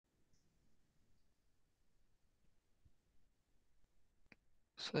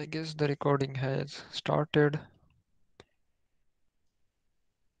So I guess the recording has started.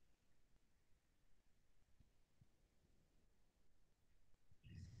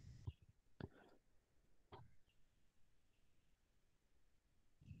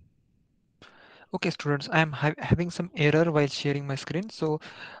 Okay, students, I am having some error while sharing my screen. So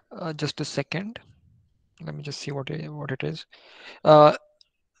just a second. Let me just see what it is. Uh,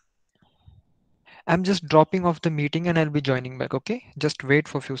 I'm just dropping off the meeting and I'll be joining back. Okay, just wait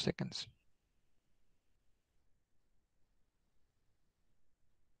for a few seconds.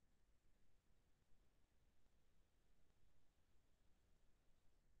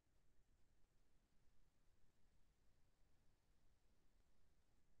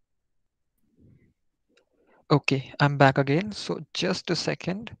 Okay, I'm back again. So just a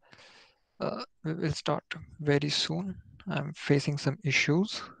second. We will start very soon. I'm facing some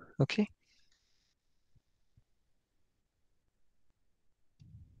issues. Okay.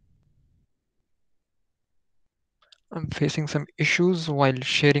 I'm facing some issues while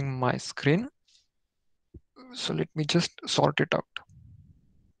sharing my screen. So let me just sort it out.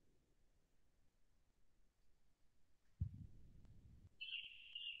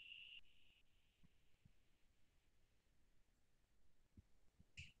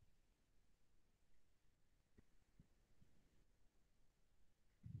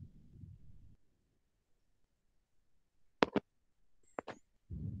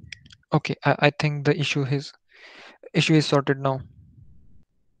 Okay, I think the issue is sorted now.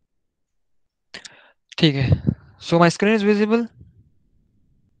 ठीक है. So my screen is visible.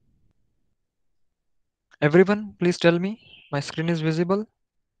 Everyone, please tell me. My screen is visible.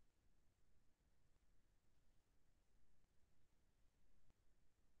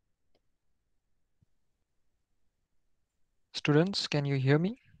 Students, can you hear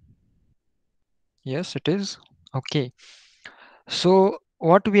me? Yes, it is. Okay. So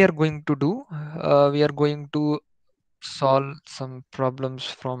what we are going to do, we are going to solve some problems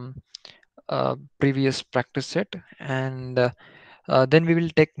from previous practice set, and then we will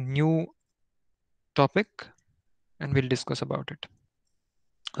take new topic and we'll discuss about it.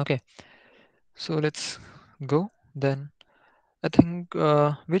 Okay. So let's go then. I think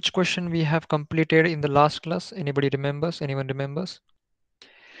which question we have completed in the last class? Anybody remembers? Anyone remembers?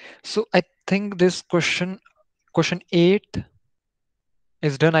 So I think this question 8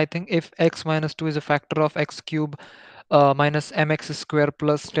 is done. I think if x minus 2 is a factor of x cube minus mx square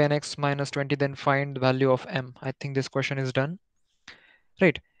plus 10x minus 20, then find the value of m. I think this question is done.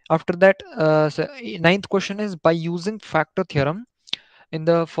 Right. After that, ninth question is by using factor theorem in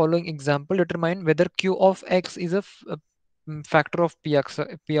the following example, determine whether q of x is a factor of p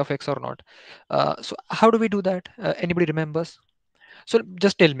of x or not. So how do we do that? Anybody remembers? So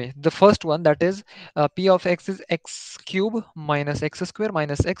just tell me the first one, that is p of x is x cube minus x square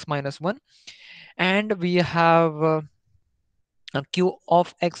minus x minus 1, and we have q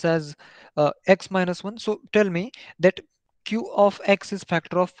of x as x minus 1. So tell me that q of x is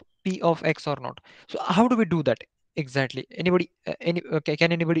factor of p of x or not. So how do we do that exactly? Anybody okay,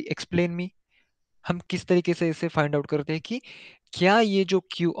 can anybody explain me? हम किस तरीके से इसे find out करते हैं कि क्या ये जो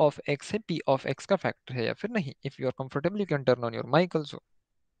q of x है p of x का फैक्टर है या फिर नहीं? If you are comfortable, you can turn on your mic also.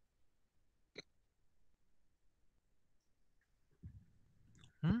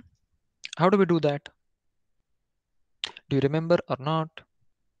 Hmm? How do we do that? Do you remember or not?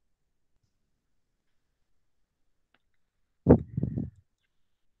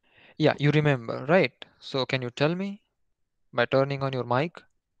 Yeah, you remember, right? So can you tell me by turning on your mic?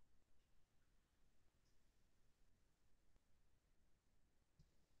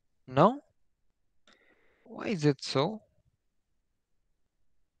 No? Why is it so?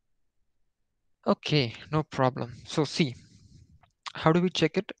 Okay, no problem. So see, how do we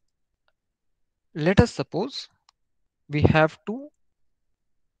check it? Let us suppose we have to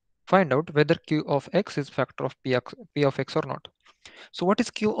find out whether q of x is factor of p of x or not. So what is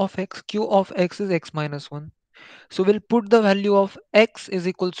q of x? Q of x is x minus 1. So we'll put the value of x is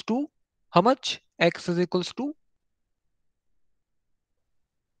equals to how much? X is equals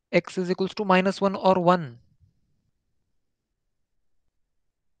to minus 1 or 1.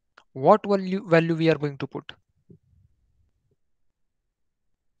 What value we are going to put?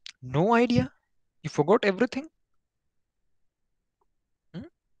 No idea. You forgot everything? Hmm?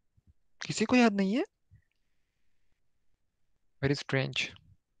 किसी को याद नहीं है? Very strange.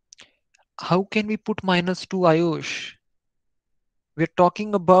 How can we put minus 2, Ayush? We're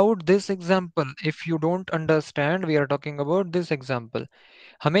talking about this example. If you don't understand, we are talking about this example.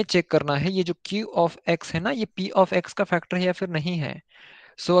 हमें check करना है ये जो q of x है ना, ये p of x का फैक्टर है या फिर नहीं है.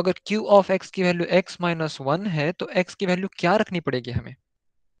 सो अगर q of x की वैल्यू x minus 1 है तो x की वैल्यू क्या रखनी पड़ेगी हमें?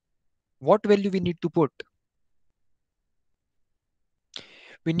 What value we need to put?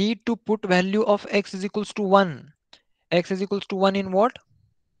 We need to put value of x is equals to 1. X is equals to 1 in what?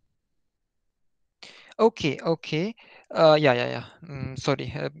 Okay, okay. Yeah.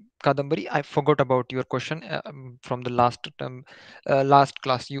 Sorry, Kadambari, I forgot about your question from the last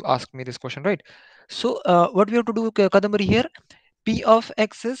class. You asked me this question, right? So, what we have to do, Kadambari, here? P of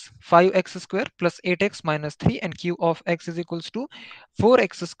x is 5x square plus 8x minus 3, and Q of x is equals to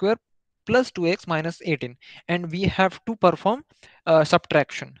 4x square plus 2x minus 18. And we have to perform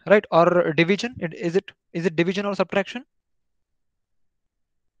subtraction, right? Or division. Is it division or subtraction?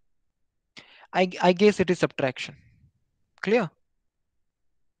 I guess it is subtraction. Clear?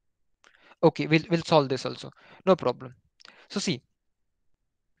 Okay, we'll solve this also. No problem. So see,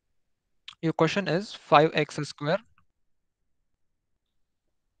 your question is 5x square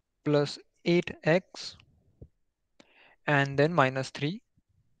plus 8x and then minus 3.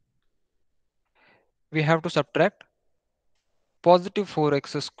 We have to subtract positive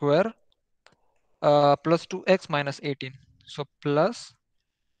 4x square plus 2x minus 18. So plus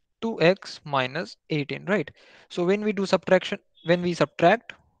 2x minus 18, right? So when we do subtraction, when we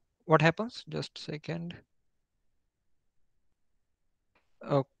subtract, what happens? Just a second.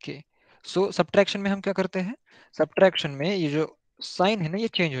 Okay, so subtraction में हम क्या करते हैं? Subtraction में ये जो sign है ना, ये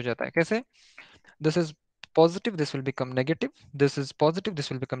चेंज हो जाता है. कैसे? This is positive, this will become negative. This is positive,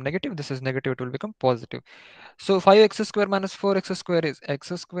 this will become negative. This is negative, it will become positive. So 5x square minus 4x square is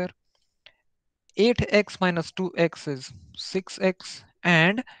x square. 8x minus 2x is 6x,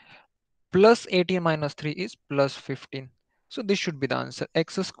 and plus 18 minus 3 is plus 15. So this should be the answer,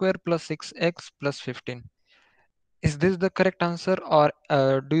 x square plus 6x plus 15. Is this the correct answer, or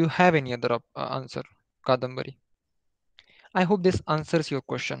do you have any other answer, Kadambari? I hope this answers your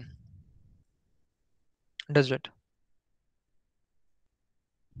question. Does it?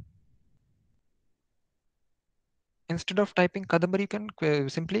 Instead of typing Kadambari, you can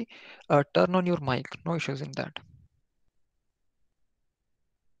simply turn on your mic. No issues in that.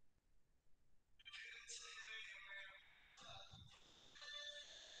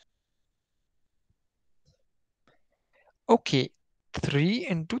 Okay, 3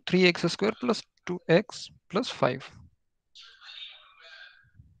 into 3x square plus 2x plus 5.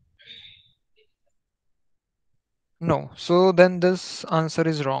 No, so then this answer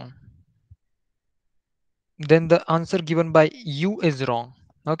is wrong. Then the answer given by you is wrong.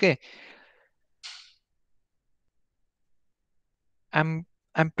 Okay, I'm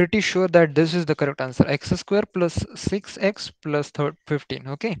I'm pretty sure that this is the correct answer. X square plus 6x plus 15.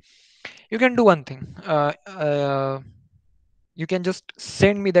 Okay, you can do one thing. You can just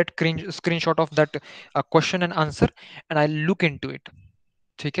send me that screenshot of that question and answer, and I'll look into it.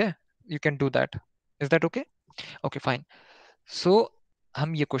 Okay, you can do that. Is that okay? Okay, fine. So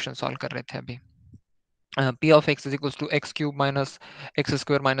हम ये question solve कर रहे थे अभी. P of x is equals to x cube minus x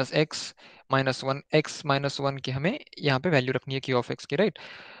square minus x minus 1. x minus 1 की हमें यहाँ पे वैल्यू रखनी है q of x की, राइट?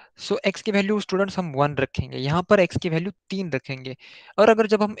 सो x की वैल्यू स्टूडेंट्स हम 1 रखेंगे, यहाँ पर x की वैल्यू 3 रखेंगे. और अगर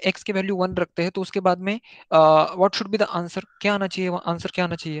जब हम x की वैल्यू 1 रखते हैं तो उसके बाद में what should be the answer? क्या आना चाहिए? आंसर क्या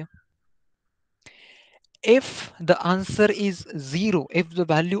आना चाहिए? If the answer is 0, if the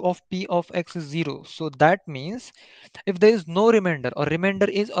value of p of x is 0, so that means if there is no remainder, or remainder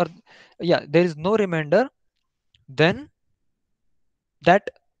is, or yeah, there is no remainder, then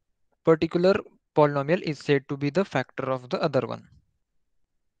that particular polynomial is said to be the factor of the other one.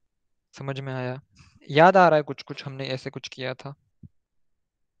 समझ में आया? याद आ रहा है कुछ कुछ हमने ऐसे कुछ किया था?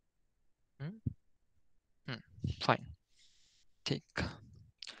 Fine. ठीक.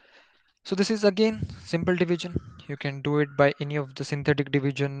 So this is again simple division. You can do it by any of the synthetic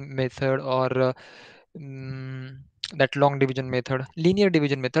division method, or mm, that long division method. Linear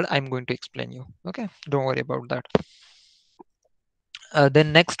division method I'm going to explain you. Okay, don't worry about that.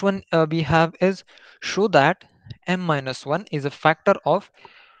 Then next one we have is show that m minus 1 is a factor of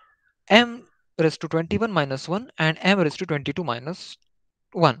m raised to 21 minus 1 and m raised to 22 minus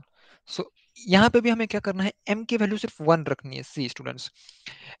 1. So यहाँ पे भी हमें क्या करना है? m की value सिर्फ 1 रखनी है. सी students,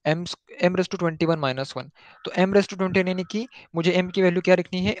 m raise to 21 minus 1, तो m रेस टू 20 यानी कि मुझे m की वैल्यू क्या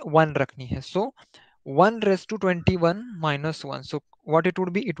रखनी है? 1 रखनी है. सो 1 raise to 21 minus 1, so what it would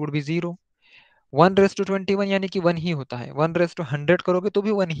be? It would be 0. 1 raise to 21 यानी कि 1 ही होता है. 1 रेस टू 100 करोगे तो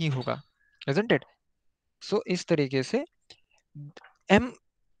भी 1 ही होगा, isn't it? सो इस तरीके से m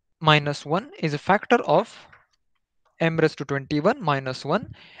minus 1 is a factor of m raised to 21 minus 1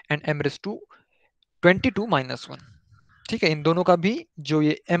 and m raised to 22 minus 1. ठीक है, इन दोनों का भी जो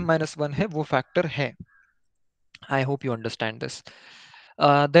ये m minus 1 है वो फैक्टर है. I hope you understand this.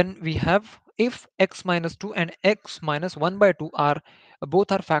 Then we have if x minus 2 and x minus 1 by 2 are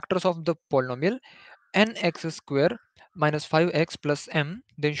both are factors of the polynomial nx square minus 5x plus m,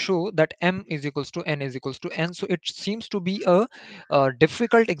 then show that m is equals to n is equals to n. So it seems to be a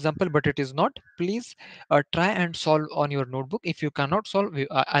difficult example, but it is not. Please try and solve on your notebook. If you cannot solve,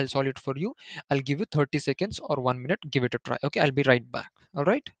 I'll solve it for you. I'll give you 30 seconds or 1 minute. Give it a try. Okay, I'll be right back. All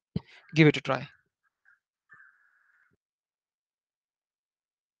right, give it a try.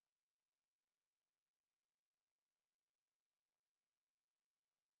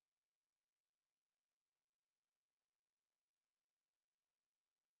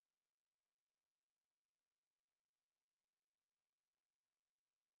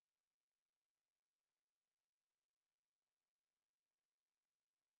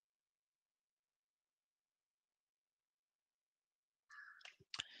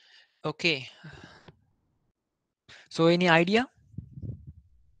 Okay, so any idea?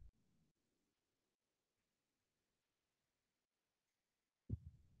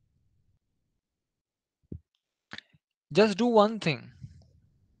 Just do one thing.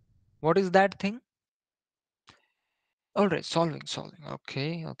 What is that thing? All right, solving.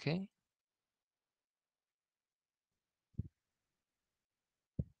 Okay, okay.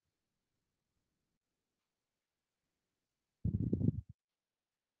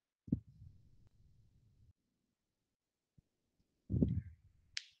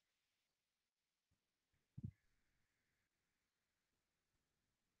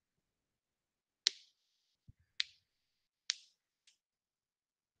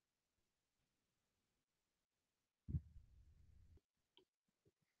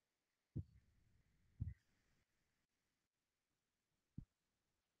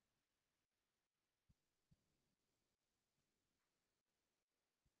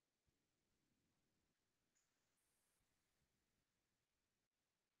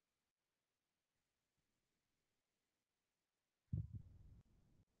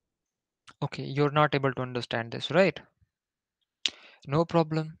 Okay, you're not able to understand this, right? No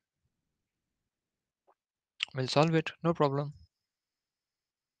problem. We'll solve it. No problem.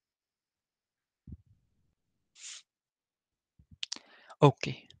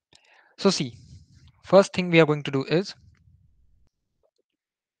 Okay. So see, first thing we are going to do is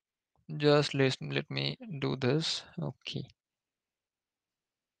just let me do this. Okay.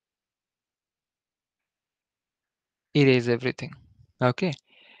 Erase everything. Okay.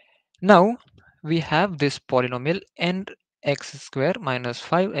 Now we have this polynomial n x square minus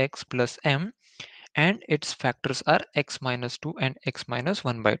 5x plus m, and its factors are x minus 2 and x minus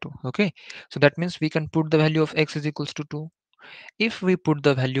 1 by 2. Okay. So that means we can put the value of x is equals to 2. If we put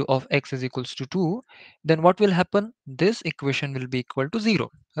the value of x is equals to 2, then what will happen? This equation will be equal to 0,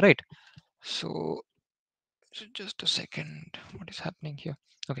 right? So just a second, what is happening here?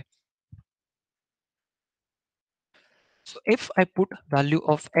 Okay, so if I put value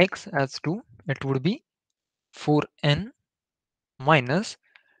of x as 2, it would be 4n minus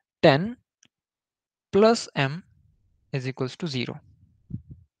 10 plus m is equals to 0.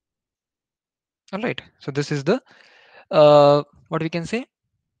 All right, so this is the what we can say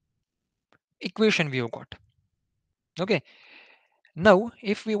equation we have got. Okay, now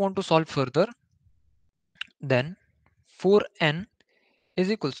if we want to solve further, then 4n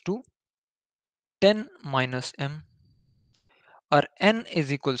is equals to 10 minus m, or n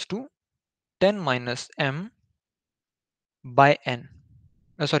is equals to 10 minus m by n.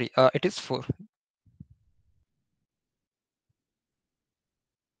 Sorry, it is 4.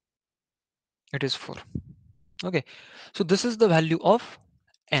 It is 4. Okay, so this is the value of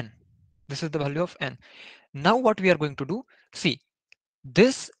n. This is the value of n. Now what we are going to do, see,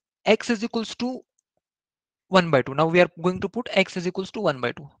 this x is equals to 1 by 2. Now we are going to put x is equals to 1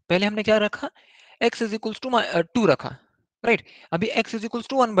 by 2. पहले हमने क्या रखा? x is equals to 2 रखा, right? अभी x is equals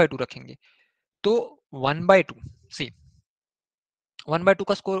to 1 by 2 रखेंगे. तो 1 by 2, see, 1 by 2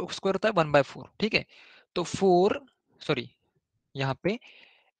 का square होता है 1 by 4, ठीक है? तो 4, सॉरी, यहाँ पे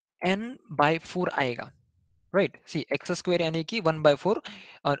n by 4 आएगा, राइट? सी एक्स स्क्वायर यानी कि 1 by 4,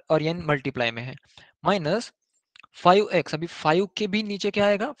 और n मल्टीप्लाई में है, माइनस 5x, अभी 5 के भी नीचे क्या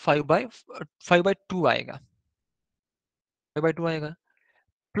आएगा? 5/2 आएगा, 5/2 आएगा,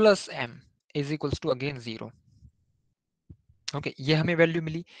 plus m is equals to again 0. Okay, ये हमें वैल्यू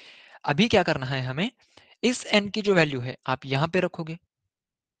मिली. अभी क्या करना है हमें? इस n की जो वैल्यू है आप यहाँ पे रखोगे.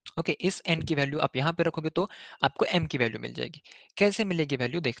 ओके, इस n की वैल्यू आप यहाँ पे रखोगे तो आपको m की वैल्यू मिल जाएगी. कैसे मिलेगी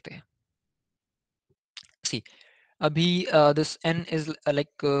वैल्यू देखते हैं. सी, अभी this n is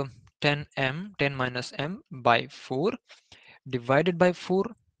like 10m, 10 minus m by 4 divided by 4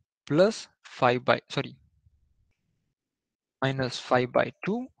 plus 5 by, sorry, minus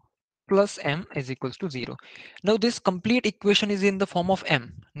 5/2 plus m is equals to 0. Now this complete equation is in the form of m.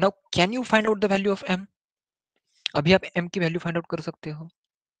 Now can you find out the value of m? अभी आप m की value find out कर सकते हो,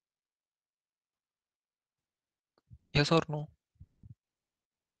 yes और no?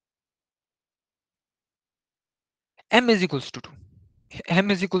 m is equals to 2,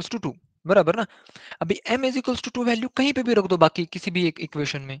 m is equals to 2, बराबर ना? अभी m is equals to 2 value कहीं पे भी रख दो, बाकी किसी भी एक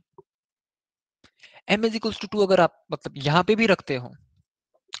इक्वेशन में m इज इक्वल्स टू 2 अगर आप मतलब यहाँ पे भी रखते हो,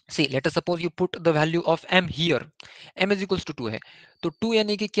 see let us suppose you put the value of m here, m is equals to 2 है, तो 2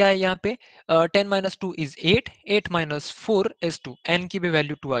 यानी कि क्या है यहाँ पे, 10 minus 2 is 8, 8 minus 4 is 2, n की भी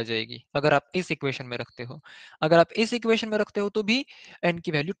वैल्यू 2 आ जाएगी अगर आप इस इक्वेशन में रखते हो। अगर आप इस इक्वेशन में रखते हो तो भी n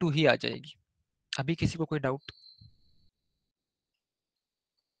की वैल्यू 2 ही आ जाएगी। अभी किसी को कोई डाउट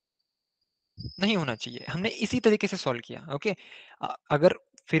नहीं होना चाहिए, हमने इसी तरीके से सॉल्व किया, ओके। अगर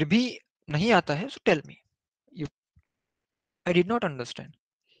फिर भी नहीं आता है so tell me, you, I did not understand।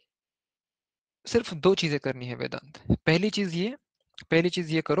 सिर्फ दो चीजें करनी है वेदांत। पहली चीज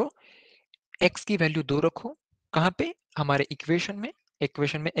ये करो, x की वैल्यू 2 रखो, कहाँ पे, हमारे इक्वेशन में।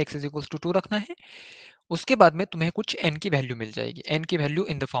 इक्वेशन में x इज इक्वल्स टू 2 रखना है। उसके बाद में तुम्हें कुछ n की वैल्यू मिल जाएगी, n की value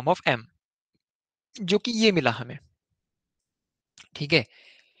in the form of m, जो कि ये मिला हमें, ठीक है।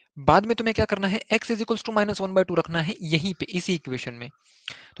 बाद में तुम्हें क्या करना है, x is equals to minus 1/2 रखना है यहीं पे इसी इक्वेशन में,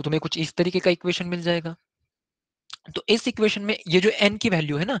 तो तुम्हें कुछ इस तरीके का इक्वेशन मिल जाएगा। तो इस इक्वेशन में ये जो n की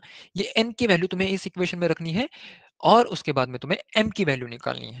वैल्यू है ना, ये n की वैल्यू तुम्हें इस इक्वेशन में रखनी है, और उसके बाद में तुम्हें m की वैल्यू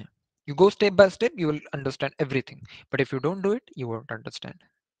निकालनी है। You go step by step, you will understand everything. But if you don't do it, you won't understand.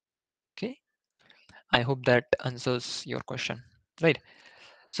 Okay? I hope that answers your question. Right?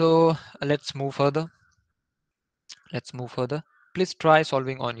 So let's move further. Let's move further. Please try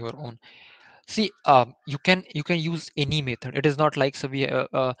solving on your own. See, you can use any method. It is not like सभी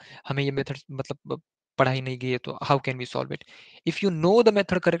हमें ये method मतलब पढ़ाई नहीं गई है तो how can we solve it? If you know the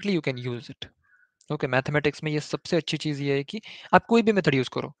method correctly, you can use it. Okay, mathematics में ये सबसे अच्छी चीज ये है कि आप कोई भी मेथड यूज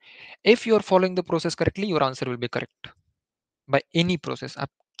करो, if you are following the process correctly your answer will be correct by any process. आप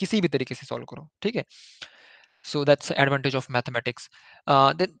किसी भी तरीके से सॉल्व करो, ठीक है। So that's advantage of mathematics.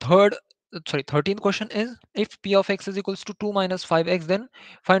 Then third, sorry, 13th question is, if p of x is equals to 2 minus 5x, then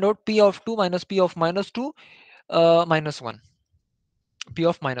find out p of 2 minus p of minus 2 minus 1, p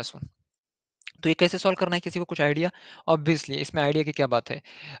of minus 1। तो ये कैसे solve करना है, किसी को कुछ idea? Obviously इसमें idea की क्या बात है,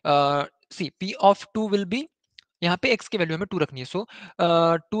 सी p ऑफ 2 विल बी, यहाँ पे x की वैल्यू हमें 2 रखनी है, सो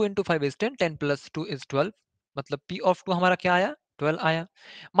 2 इंटू 5 इज 10, 10 प्लस 2 इज 12, मतलब p ऑफ 2 हमारा क्या आया, 12 आया,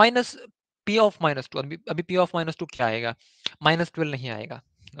 माइनस p ऑफ माइनस 2, अभी p ऑफ माइनस 2 क्या आएगा, माइनस 12 नहीं आएगा,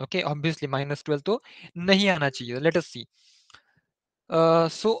 ओके, ऑब्वियसली माइनस 12 तो नहीं आना चाहिए। लेट अस सी,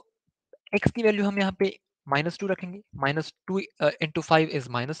 सो x की वैल्यू हम यहाँ पे माइनस 2 रखेंगे, minus 2 into 5 is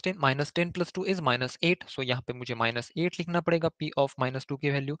minus 10, minus 10 plus 2 is minus 8, सो यहाँ पे मुझे माइनस 8 लिखना पड़ेगा p ऑफ माइनस 2 की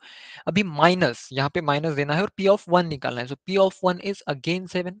वैल्यू। अभी माइनस यहाँ पे माइनस देना है और p ऑफ 1 निकालना है, सो p of 1 is again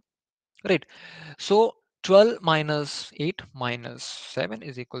 7, right. So 12 minus 8 minus 7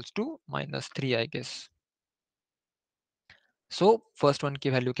 is equals to minus 3 I guess. So first one की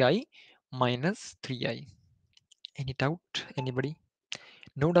वैल्यू क्या आई, माइनस 3 आई। Any doubt, anybody?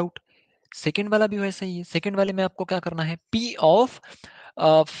 No doubt. Second वाला भी वैसा ही है, सेकेंड वाले में आपको क्या करना है, p ऑफ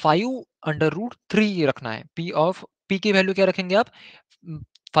 5 अंडर रूट 3 रखना है, p ऑफ, p की वैल्यू क्या रखेंगे आप,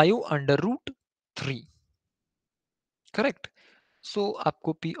 5 अंडर रूट 3, करेक्ट। सो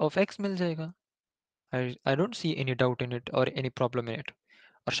आपको p ऑफ x मिल जाएगा। I don't see any doubt in it और एनी प्रॉब्लम इन इट।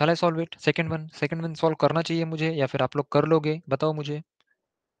 और शैल I solve it, second one solve करना चाहिए मुझे या फिर आप लोग कर लोगे, बताओ मुझे।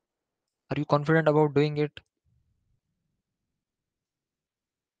 Are you confident about doing it?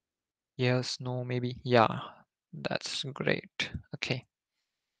 Yes, no, may be, या, that's great, okay.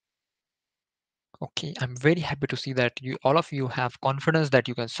 Okay, I'm very happy to see that you all of you have confidence that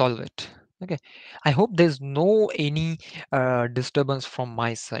you can solve it. Okay, I hope there's no any disturbance from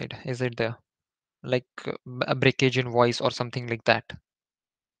my side. Is it there? Like a breakage in voice or something like that?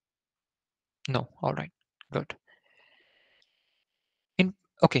 No. All right. Good. In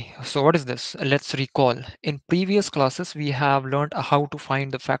Okay, so what is this? Let's recall. In previous classes, we have learned how to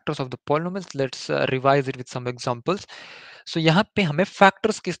find the factors of the polynomials. Let's revise it with some examples. So यहाँ पे हमें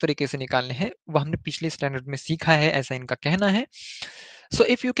factors किस तरीके से निकालने हैं वो हमने पिछले स्टैंडर्ड में सीखा है, ऐसा इनका कहना है। So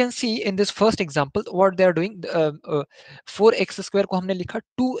if you can see in this first example, what they are doing, 4x square को हमने लिखा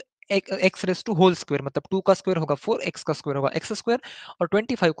 2 x raise to whole square, मतलब 2 का स्क्वायर होगा 4, x का स्क्वायर होगा x स्क्वायर, और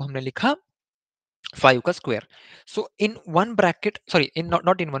 25 को हमने लिखा 5 का square. So in one bracket, sorry, in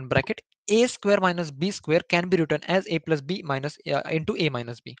not in one bracket, a square minus b square can be written as a plus b minus into a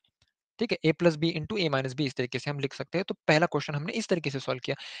minus b, ठीक है, a plus B into A minus B, इस तरीके से हम लिख सकते हैं। तो पहला क्वेश्चन हमने इस तरीके से सॉल्व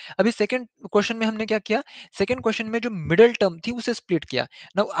किया। अभी सेकंड क्वेश्चन में हमने क्या किया, सेकंड क्वेश्चन में जो मिडिल टर्म थी उसे स्प्लिट किया।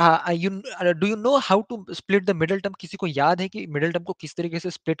 Now you do you know how to split the middle term? किसी को याद है कि मिडिल टर्म को किस तरीके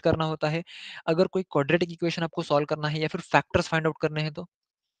से स्प्लिट करना होता है अगर कोई क्वाड्रेटिक इक्वेशन आपको सॉल्व करना है या फिर फैक्टर्स फाइंड आउट करने हैं तो?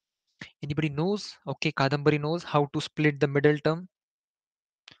 Anybody knows? Okay, Kadambari knows how to split the middle term.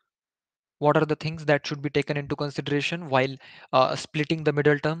 What are the things that should be taken into consideration while splitting the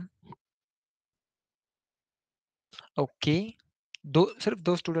middle term? Okay, दो, सिर्फ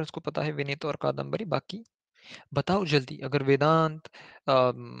दो स्टूडेंट्स को पता है, विनीत और कादम्बरी। बाकी बताओ जल्दी। अगर वेदांत,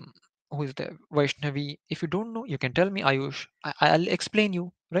 who is there, Vaishnavi, if you don't know you can tell me, Ayush, I'll explain you,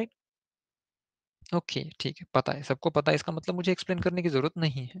 right? Okay, ठीक है, पता है, सबको पता है, इसका मतलब मुझे एक्सप्लेन करने की जरूरत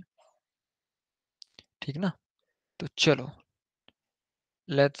नहीं है, ठीक ना? तो चलो,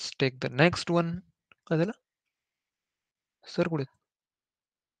 let's take the next one. Kadala sir कुड़े,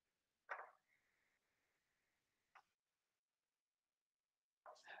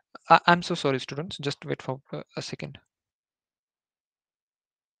 I'm so sorry students, just wait for a second.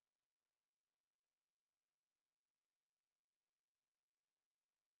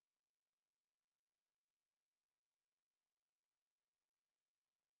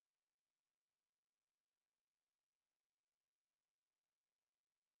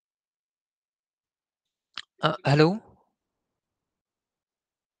 Hello,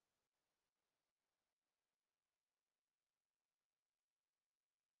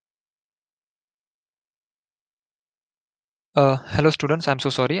 hello students, I'm so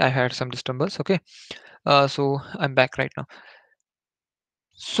sorry, I had some disturbance. Okay, so I'm back right now.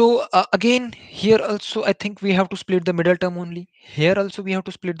 So again, here also I think we have to split the middle term only. Here also we have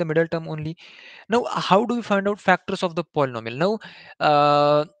to split the middle term only. Now, how do we find out factors of the polynomial?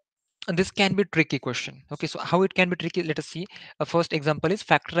 Now, this can be tricky question. Okay, so how it can be tricky? Let us see. First example is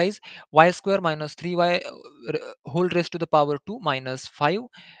factorize y square minus 3y whole raised to the power 2 minus 5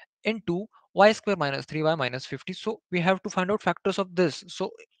 into y square minus 3y minus 50. So we have to find out factors of this.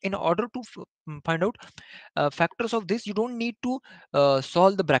 So in order to find out factors of this, you don't need to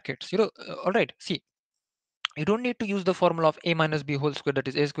solve the brackets, all right, see, you don't need to use the formula of a minus b whole square, that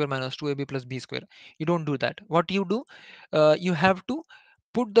is a square minus 2ab plus b square. You don't do that. What you do, you have to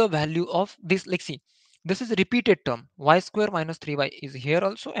put the value of this, like, see, this is a repeated term, y square minus 3y is here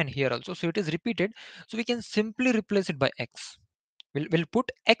also and here also, so it is repeated, so we can simply replace it by x. We'll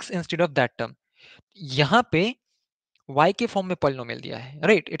put x instead of that term. यहाँ पे y के form में polynomial दिया है,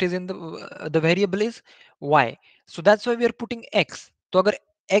 right, it is in the variable is y, so that's why we are putting x. तो अगर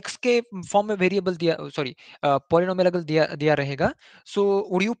x के form में वेरिएबल दिया, सॉरी, पॉलिनोमियल अगर दिया दिया रहेगा, so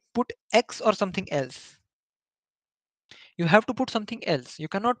would you put x और something else? You have to put something else. You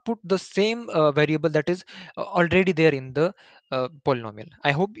cannot put the same variable that is already there in the polynomial.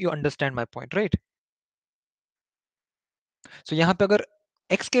 I hope you understand my point, right? So यहाँ पे अगर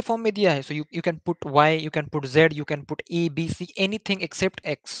x के form में दिया है, so you can put y, you can put z, you can put a b c, anything except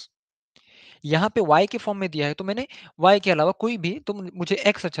x. यहाँ पे y के फॉर्म में दिया है, तो मैंने y के अलावा कोई भी, तो मुझे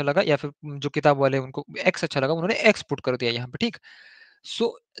x अच्छा लगा, या फिर जो किताब वाले उनको x अच्छा लगा, उन्होंने x पुट कर दिया यहाँ पे, ठीक?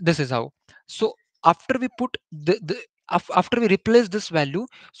 So this is how. So after we put after we replace this value,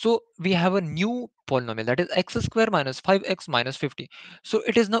 so we have a new polynomial, that is x square minus 5x minus 50. So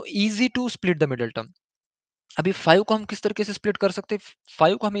it is now easy to split the middle term. अभी 5 को हम किस तरीके से split कर सकते हैं?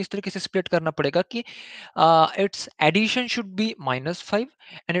 5 को हमें इस तरीके से स्प्लिट करना पड़ेगा कि its addition should be minus 5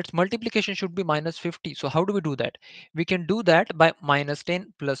 and its multiplication should be minus 50. So how do we do that? We can do that by minus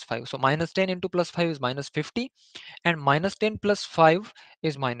 10 plus 5. So minus 10 into plus 5 is minus 50 and minus 10 plus 5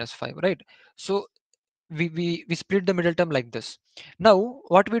 is minus 5, right? So we split the middle term like this. Now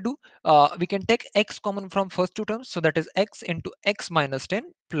what we do, we can take x common from first two terms, so that is x into x minus 10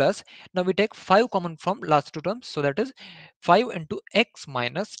 plus, now we take 5 common from last two terms, so that is 5 into x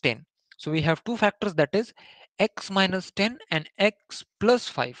minus 10. So we have two factors, that is x minus 10 and x plus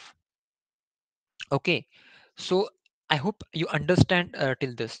 5. Okay, so I hope you understand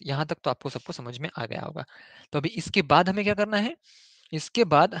till this. यहाँ तक तो आपको सबको समझ में आ गया होगा। तो अभी इसके बाद हमें क्या करना है? इसके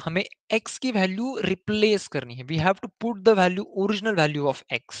बाद हमें x की वैल्यू रिप्लेस करनी है। We have to put the value, original value of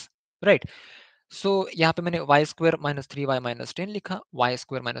x, right? सो यहाँ पे मैंने Y square minus 3y minus 10 लिखा, Y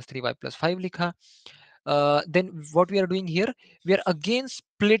square minus 3y plus 5 लिखा। Then what we are doing here, we are again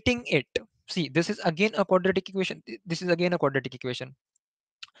splitting it. C, this is again a quadratic equation, this is again a quadratic equation.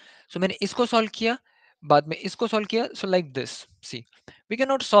 सो मैंने इसको solve किया, बाद में इसको solve किया, so like this. C, we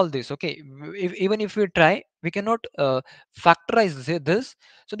cannot solve this, okay? Even if we try, we cannot factorize this,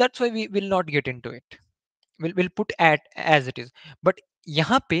 so that's why we will not get into it. We'll put at as it is. But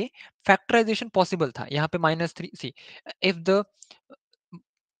यहाँ पे factorization possible था, यहाँ पे minus 3, see, if the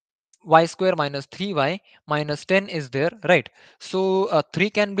y square minus 3y minus 10 is there, right? So 3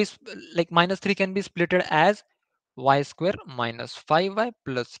 can be like minus 3 can be splitted as y square minus 5y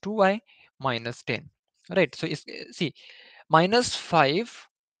plus 2y minus 10, right? So see, minus 5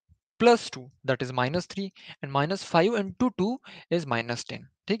 plus 2 that is minus 3 and minus 5 into 2 is minus 10,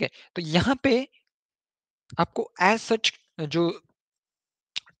 ठीक है? तो यहाँ पे आपको as such जो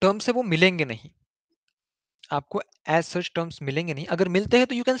terms है वो मिलेंगे नहीं, आपको एज सच टर्म्स मिलेंगे नहीं, अगर मिलते हैं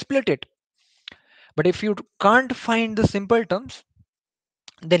तो you can split it, but if you can't find the simple terms,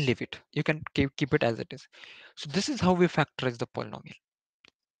 then leave it, you can keep it as it is. So this is how we factorize the polynomial.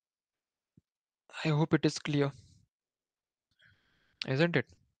 I hope it is clear, isn't it?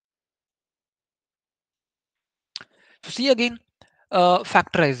 So see again,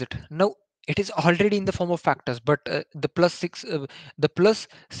 factorize it. Now it is already in the form of factors, but the plus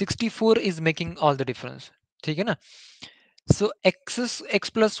 64 is making all the difference. ठीक है ना? So x is x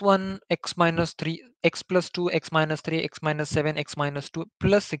plus 1, x minus 3, x plus 2, x minus 3, x minus 7, x minus 2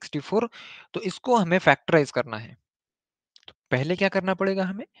 plus 64. तो इसको हमें factorize करना है. तो पहले क्या करना पड़ेगा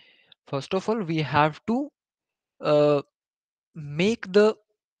हमें? First of all, we have to uh, make the,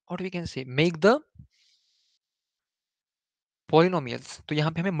 what we can say, make the polynomials. तो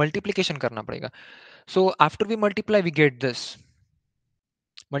यहाँ पे हमें multiplication करना पड़ेगा. So after we multiply, we get this.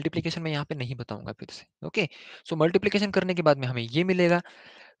 Multiplication मैं यहाँ पे नहीं बताऊंगा फिर से, ओके? सो मल्टीप्लीकेशन करने के बाद में हमें ये मिलेगा.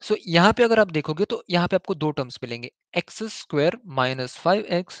 सो यहाँ पे अगर आप देखोगे तो यहाँ पे आपको दो टर्म्स मिलेंगे, x square minus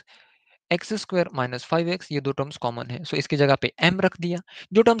 5x, x square minus 5x, ये दो टर्म्स कॉमन है. सो इसकी जगह पे m रख दिया.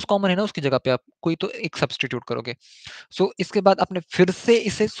 जो टर्म्स कॉमन है ना उसकी जगह पे आप कोई तो एक सब्सटीट्यूट करोगे. सो इसके बाद आपने फिर से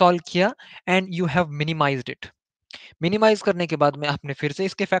इसे सॉल्व किया and you have minimised it. Minimise करने के बाद में आपने फिर से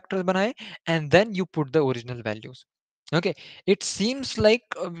इसके फैक्टर्स बनाए and then you put the original values. Okay, it seems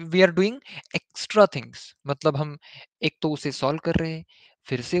like we are doing extra things, मतलब हम एक तो उसे सॉल्व कर रहे हैं,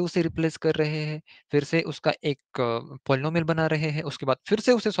 फिर से उसे रिप्लेस कर रहे हैं, फिर से उसका एक पॉलिनोमियल बना रहे हैं, उसके बाद फिर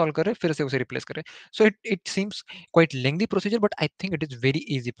से उसे सॉल्व कर रहे हैं, फिर से उसे रिप्लेस कर रहे हैं. So it seems quite lengthy procedure, but I think it is very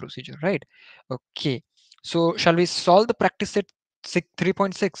easy procedure, right? Okay, so shall we solve the practice set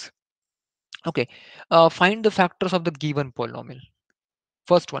 3.6? Okay, find the factors of the given polynomial.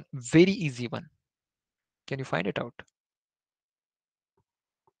 First one, very easy one. Can you find it out?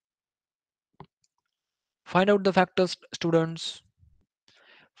 Find out the factors, students.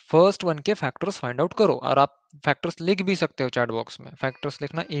 First one के factors find out करो, और आप factors लिख भी सकते हो chat box में. Factors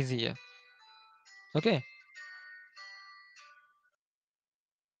लिखना easy है. Okay.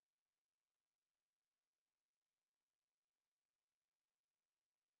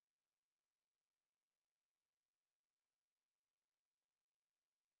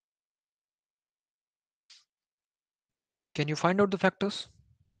 Can you find out the factors?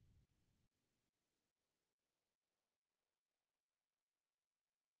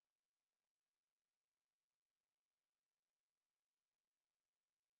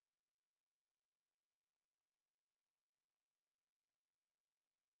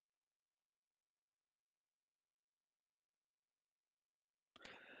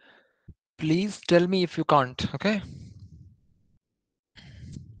 Please tell me if you can't. Okay.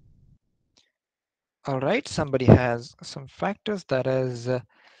 All right. Somebody has some factors, that is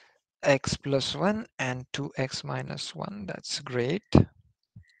x plus 1 and 2x minus 1. That's great.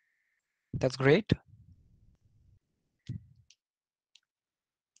 That's great.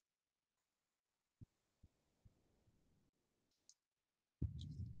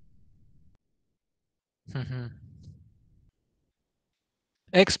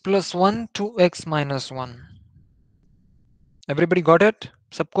 x plus 1, 2x minus 1. Everybody got it?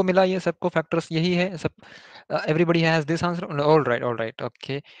 सबको मिला ये, सबको factors यही है सब. Everybody has this answer. All right.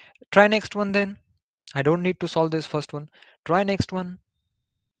 Okay. Try next one then. I don't need to solve this first one. Try next one.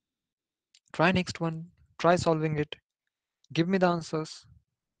 Try next one. Try solving it. Give me the answers.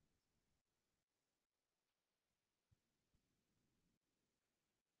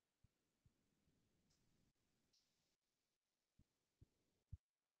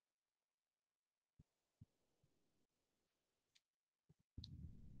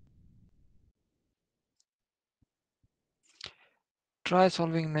 Try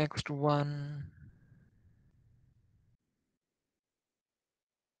solving next one.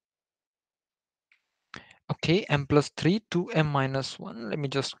 Okay, m plus 3 to m minus 1. Let me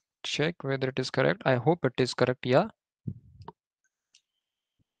just check whether it is correct. I hope it is correct. Yeah.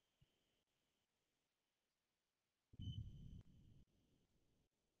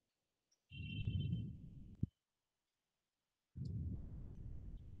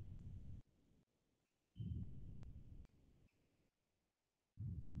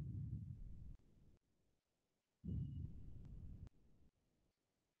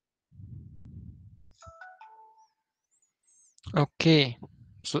 Okay.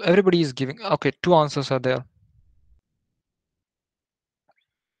 So everybody is giving. Okay, two answers are there.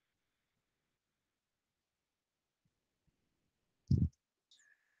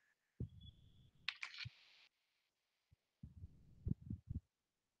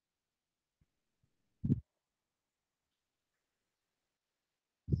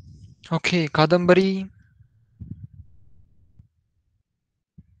 Okay, Kadambari.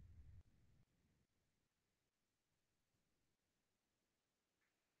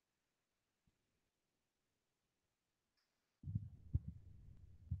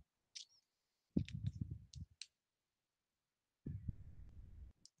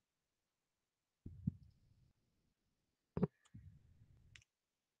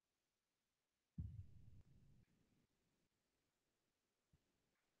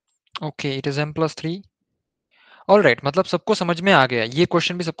 Okay, it is m plus 3. All right, मतलब सबको समझ में आ गया, ये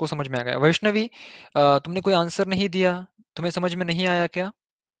question भी सबको समझ में आ गया। वैष्णवी, तुमने कोई आंसर नहीं दिया, तुम्हें समझ में नहीं आया क्या?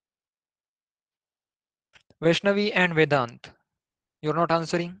 Vaishnavi and Vedanta, you are not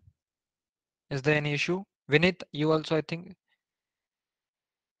answering, is there any issue? Vineet, you also I think.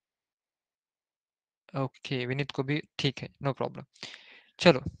 Okay, Vineet को भी ठीक है, नो प्रॉब्लम।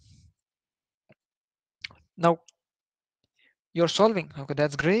 चलो, now you are solving, okay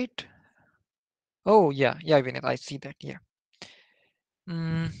that's great. ओह या विनीत, आई सी दैट, या।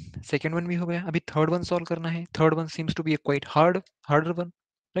 सेकंड वन भी हो गया, अभी थर्ड वन सॉल्व करना है। Third one seems to be quite harder one,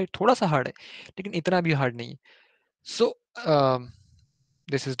 right? थोड़ा सा हार्ड है, लेकिन इतना भी हार्ड नहीं है। सो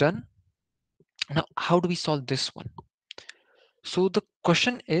this is done. Now how do we solve this one? So the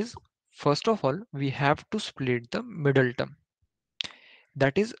question is, first of all we have to split the middle term.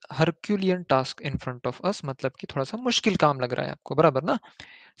 That is Herculean task in front of us, मतलब कि थोड़ा सा मुश्किल काम लग रहा है आपको, बराबर ना?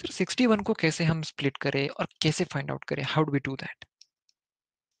 सर 61 को कैसे हम स्प्लिट करें और कैसे फाइंड आउट करें? How do we do that,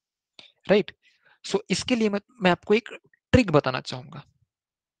 right? सो इसके लिए मैं आपको एक ट्रिक बताना चाहूंगा,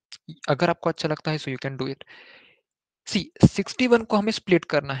 अगर आपको अच्छा लगता है so you can do it. सी 61 को हमें स्प्लिट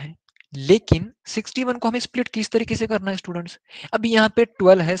करना है, लेकिन 61 को हमें स्प्लिट किस तरीके से करना है स्टूडेंट्स? अभी यहाँ पे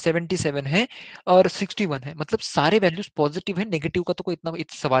 12 है, 77 है और 61 है, मतलब सारे वैल्यूज पॉजिटिव है, नेगेटिव का तो कोई इतना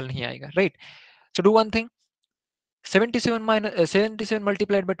सवाल नहीं आएगा, right? So do one thing, 77 minus 77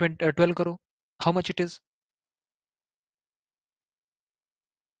 multiplied by 12 करो, how much it is?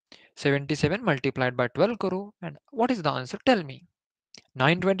 77 multiplied by 12 करो and what is the answer, tell me.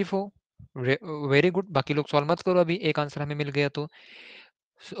 924। Very good, बाकी लोग सॉल्व मत करो, अभी एक आंसर हमें मिल गया तो।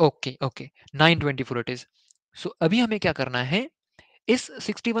 Okay okay, 924 it is. सो अभी हमें क्या करना है, इस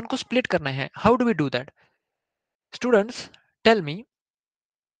 61 को स्प्लिट करना है। How do we do that students, tell me.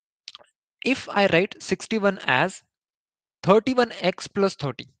 If I right 61 as 31x plus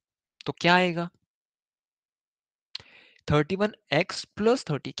 30, तो क्या आएगा? 31x प्लस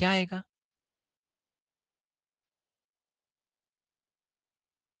 30 क्या आएगा?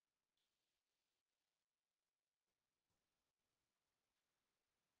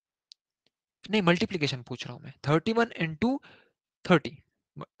 नहीं, मल्टीप्लीकेशन पूछ रहा हूं मैं, 31 इंटू 30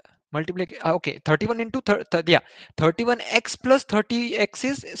 मल्टीप्लीकेशन। ओके, 31 इंटू या 31x plus 30x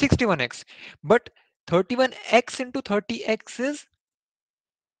is 61x, but 31x into 30x is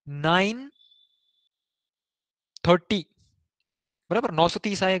 930, बराबर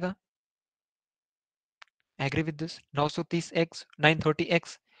 930 आएगा। Agree with this, 930x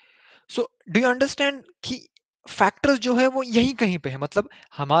 930x। So do you understand कि फैक्टर्स जो है वो यही कहीं पे है, मतलब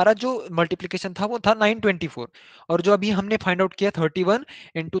हमारा जो मल्टीप्लिकेशन था वो था 924, और जो अभी हमने फाइंड आउट किया 31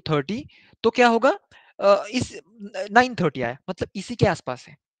 इंटू 30, तो क्या होगा? इस 930 आया, मतलब इसी के आसपास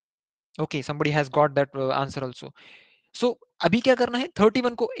है। Okay, somebody has got that answer also. सो अभी क्या करना है,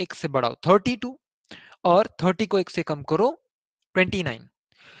 31 को एक से बढ़ाओ 32, और 30 को एक से कम करो 29।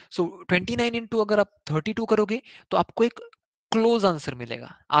 सो 29 इंटू अगर आप 32 करोगे तो आपको एक क्लोज आंसर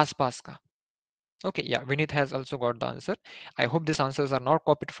मिलेगा, आसपास का। Okay, yeah, Vinith has also got the answer. I hope these answers are not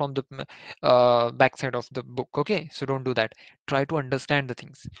copied from the backside of the book. Okay, so don't do that. Try to understand the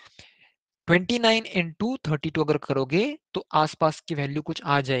things. 29 into 32 अगर करोगे तो आसपास की value कुछ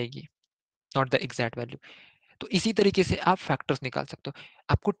आ जाएगी, not the exact value. तो इसी तरीके से आप फैक्टर्स निकाल सकते हो।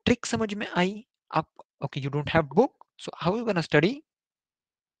 आपको ट्रिक समझ में आई? आप okay, you don't have book, so how you gonna study?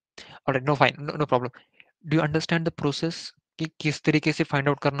 Alright, no fine, no problem. Do you understand the process कि किस तरीके से फाइंड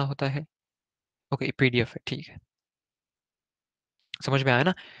आउट करना होता है? ओके, पीडीएफ है, ठीक है, समझ में आया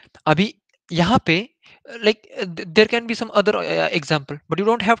ना? अभी यहाँ पे like there can be some other example, but you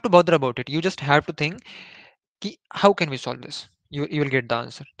don't have to bother about it, you just have to think कि how can we solve this, you will get the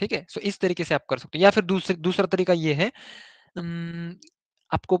answer, ठीक है? सो इस तरीके से आप कर सकते हो, या फिर दूसरा तरीका ये है, उम,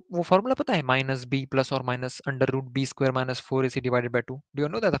 आपको वो फॉर्मूला पता है, माइनस बी प्लस और minus under root B square minus 4ac divided by 2? Do you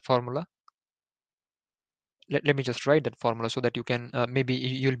know that formula? let me just write that formula so that you can maybe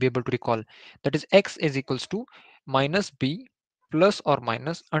you'll be able to recall. That is x is equals to minus b plus or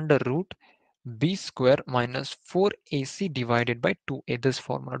minus under root b square minus 4ac divided by 2a. This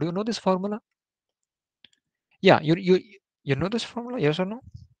formula, do you know this formula? Yeah, you know this formula, yes or no?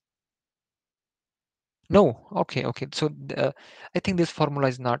 No. Okay, okay. So I think this formula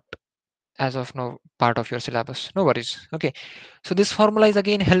is not as of now part of your syllabus. No worries. Okay. So this formula is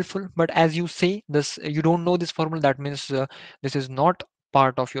again helpful, but as you say, this you don't know this formula. That means this is not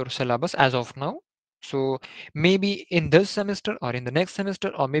part of your syllabus as of now. So maybe in this semester or in the next semester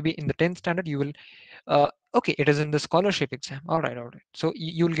or maybe in the 10th standard you will okay, it is in the scholarship exam. All right. So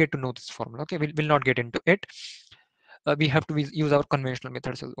you'll get to know this formula. Okay, we'll not get into it. We have to use our conventional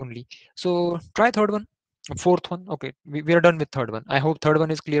methods only. So try third one, fourth one. Okay, we are done with third one. I hope third one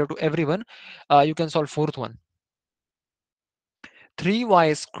is clear to everyone. You can solve fourth one.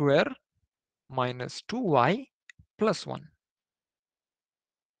 3y square minus 2y plus 1.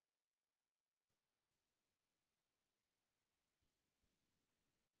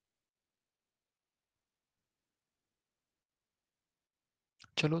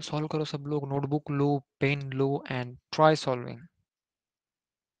 चलो solve करो सब लोग, notebook low, pen low and try solving.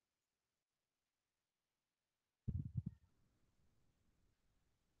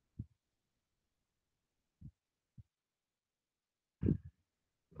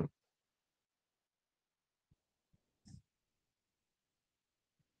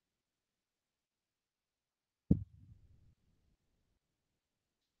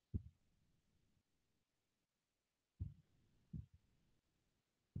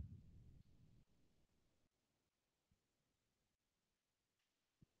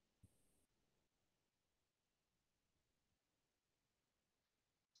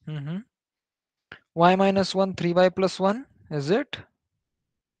 Mm-hmm. Y minus 1, 3y plus 1, is it?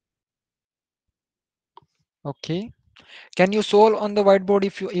 Okay. Can you solve on the whiteboard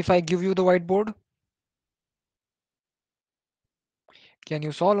if I give you the whiteboard? Can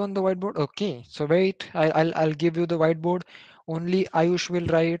you solve on the whiteboard? Okay. So wait, I'll give you the whiteboard. Only Ayush will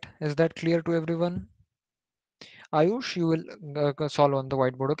write. Is that clear to everyone? Ayush, you will solve on the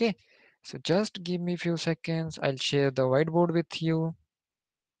whiteboard. Okay. So just give me a few seconds. I'll share the whiteboard with you.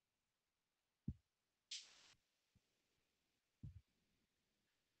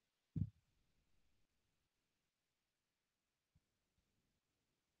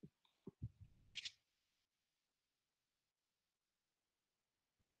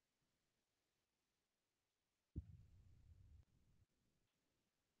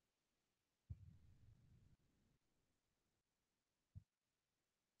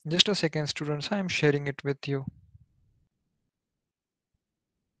 Just a second, students. I'm sharing it with you.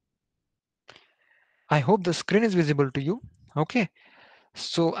 I hope the screen is visible to you. Okay.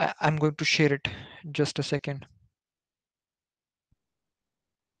 So I'm going to share it. Just a second.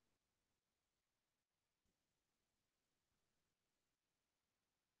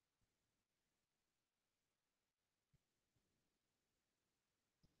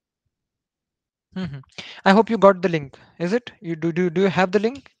 Mhm. I hope you got the link. Is it? Do you have the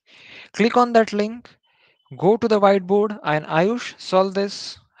link? Click on that link. Go to the whiteboard and Ayush, solve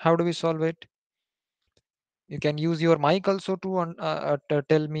this. How do we solve it? You can use your mic also to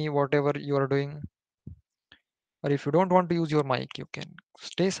tell me whatever you are doing. Or if you don't want to use your mic, you can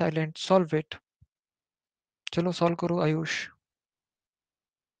stay silent, solve it. चलो solve करो Ayush.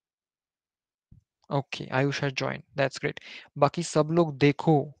 Okay, Ayush has joined. That's great. बाकी सब लोग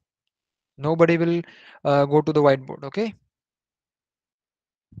देखो. Nobody will go to the whiteboard. Okay.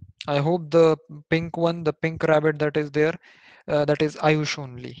 I hope the pink one, the pink rabbit that is there, that is Ayush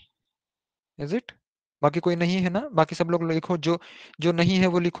only. Is it? बाकी कोई नहीं है ना? बाकी सब लोग लिखो, जो जो नहीं है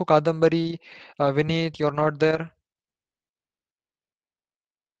वो लिखो. Kadambari, Vineet, you're not there.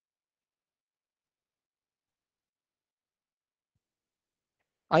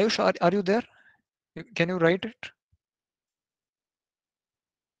 Ayush, are you there? Can you write it?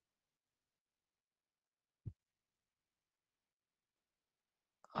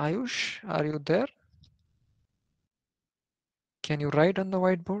 Ayush, are you there? Can you write on the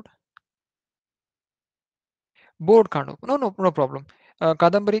whiteboard? Board can't open. No, no, no problem.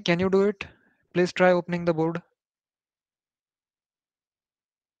 Kadambari, can you do it? Please try opening the board.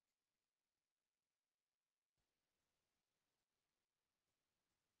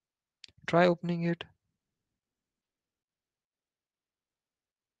 Try opening it.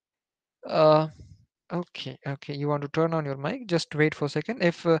 Uh, okay, okay. You want to turn on your mic? Just wait for a second.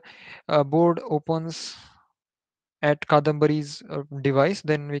 If board opens at Kadambari's device,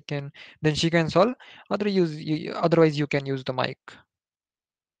 then then she can solve. Otherwise, you can use the mic.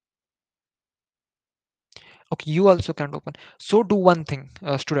 Okay, you also can't open. So do one thing,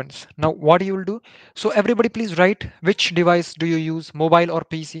 students. Now, what you will do? So everybody, please write which device do you use, mobile or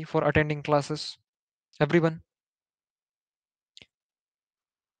PC, for attending classes? Everyone.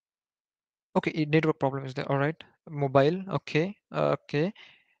 Okay, network problem is there. All right. Mobile. Okay. Okay.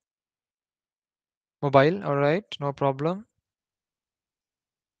 Mobile. All right. No problem.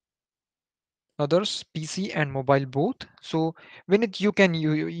 Others, PC and mobile both. So Vinit, you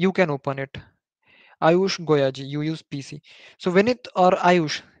can open it. Ayush Goyaji, you use PC. So Vinit or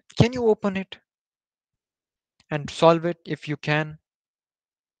Ayush, can you open it and solve it if you can?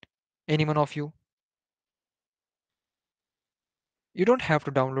 Any one of you? You don't have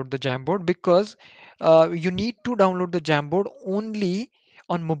to download the Jamboard because you need to download the Jamboard only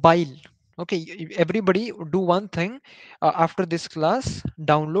on mobile. Okay, everybody do one thing after this class,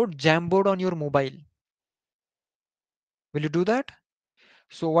 download Jamboard on your mobile. Will you do that?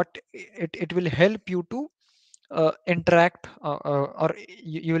 So what it will help you to interact or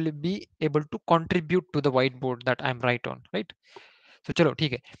you will be able to contribute to the whiteboard that I'm right on, right? So चलो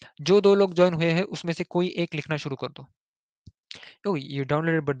ठीक है, जो दो लोग join हुए हैं उसमें से कोई एक लिखना शुरू कर दो. Oh, you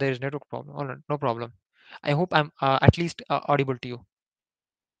downloaded, but there is network problem. All right, no problem. I hope I'm at least audible to you.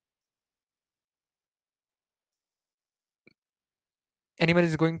 Anyone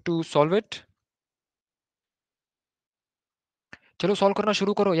is going to solve it? चलो सॉल्व करना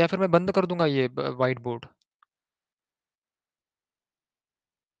शुरू करो या फिर मैं बंद कर दूंगा ये white board.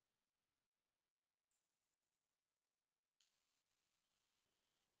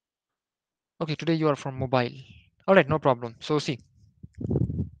 Okay, today you are from mobile. All right, no problem. So see,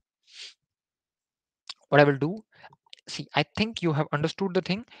 what I will do. See, I think you have understood the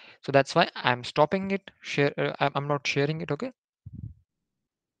thing, so that's why I'm stopping it. Share. I'm not sharing it. Okay.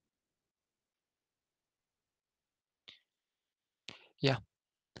 Yeah.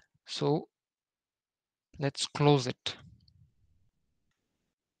 So let's close it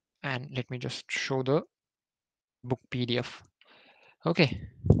and let me just show the book PDF. Okay.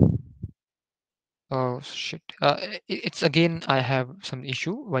 Oh shit. It's again, I have some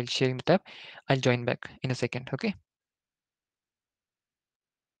issue while sharing the tab. I'll join back in a second. Okay.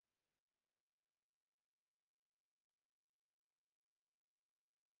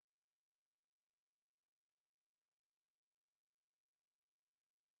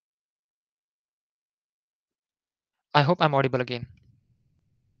 I hope I'm audible again.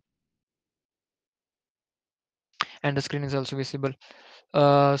 And the screen is also visible.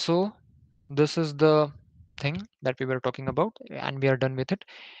 So this is the thing that we were talking about, and we are done with it.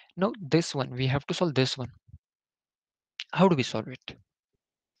 Now this one, we have to solve this one. How do we solve it?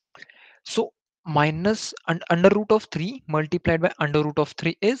 So minus under root of 3 multiplied by under root of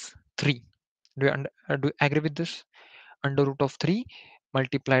 3 is 3. Do you agree with this? Under root of 3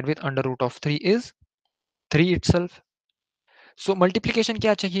 multiplied with under root of 3 is 3 itself. So multiplication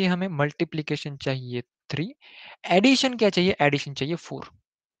क्या चाहिए हमें? Multiplication चाहिए 3. Addition क्या चाहिए? Addition चाहिए 4.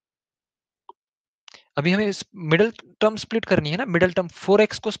 अभी हमें middle term split करनी है ना, मिडल टर्म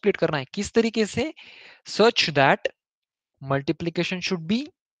 4x को स्प्लिट करना है. किस तरीके से? Such that multiplication should be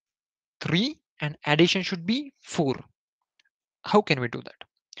 3 and addition should be 4. How can we do that?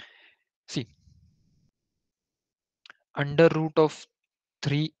 See, under root of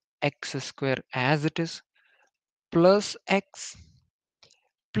 3x square as it is plus x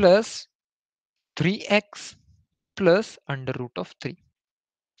plus 3x plus under root of 3.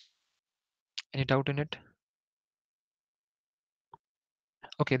 Any doubt in it?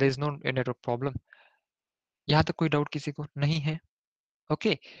 Okay, there is no network problem. यहाँ तक कोई doubt किसी को नहीं है?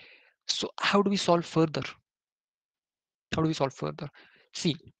 Okay, so how do we solve further? How do we solve further?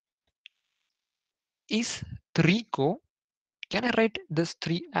 See, इस 3 को, can I write this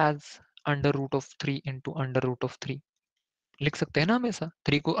 3 as under root of 3 into under root of 3? लिख सकते हैं ना हमेशा?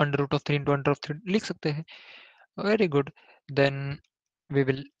 3 को under root of 3 into under of 3 लिख सकते हैं. Very good. Then we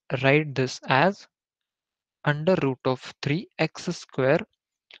will write this as under root of 3x square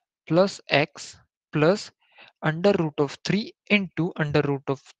plus x plus under root of 3 into under root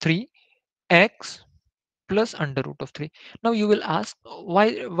of 3 x plus under root of 3. Now you will ask,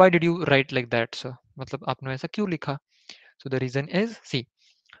 why did you write like that, sir? मतलब आपने ऐसा क्यों लिखा? So the reason is, see,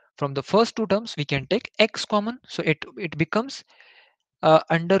 from the first two terms we can take x common, so it becomes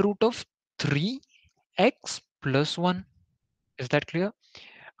under root of 3x plus 1. Is that clear?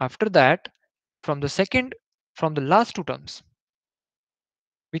 After that, from the second, from the last two terms,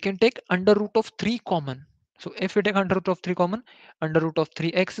 we can take under root of 3 common. So if we take under root of 3 common, under root of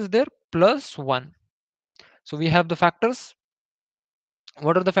 3x is there plus 1. So we have the factors.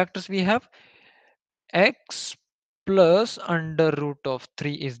 What are the factors we have? X plus under root of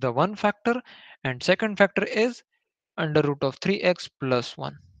 3 is the one factor, and second factor is under root of 3x plus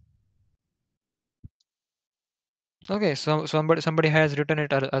 1. Okay, so somebody has written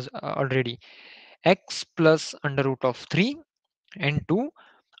it as already, x plus under root of 3 into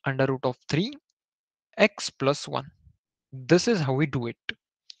under root of 3 x plus 1. This is how we do it.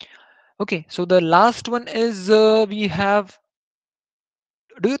 Okay, so the last one is we have,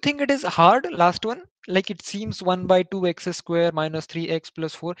 do you think it is hard, last one? Like it seems 1 by 2 x square minus 3x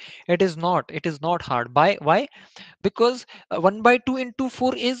plus 4. It is not. It is not hard. Why? Because 1 by 2 into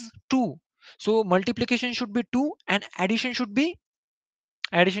 4 is 2. So multiplication should be 2 and addition should be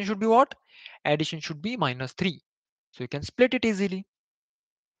what? Addition should be minus 3. So you can split it easily,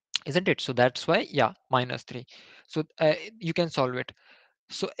 isn't it? So that's why, yeah, minus 3. So you can solve it.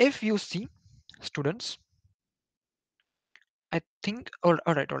 So if you see, students, I think, all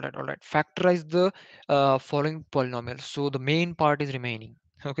right. Factorize the following polynomials. So the main part is remaining.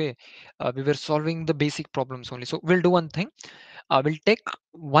 Okay, we were solving the basic problems only. So we'll do one thing. We'll take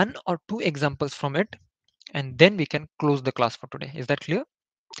one or two examples from it, and then we can close the class for today. Is that clear?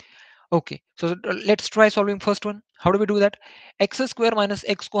 Okay. So let's try solving first one. How do we do that? X square minus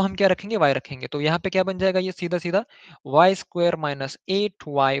x को हम क्या रखेंगे? Y रखेंगे. तो यहाँ पे क्या बन जाएगा? ये सीधा सीधा y square minus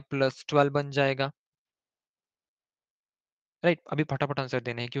 8y plus 12 बन जाएगा. राइट, अभी फटाफट आंसर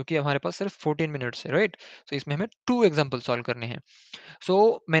देने हैं क्योंकि हमारे पास सिर्फ 14 मिनट्स है. राइट, सो इसमें हमें टू एग्जांपल सॉल्व करने हैं.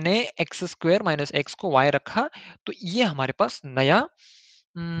 सो मैंने एक्स स्क्वायर माइनस एक्स को वाई रखा, तो ये हमारे पास नया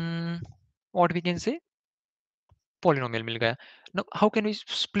what we can say polynomial मिल गया. Now how can we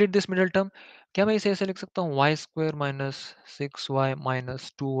split this middle term? क्या मैं इसे ऐसे लिख सकता हूँ, Y square minus 6y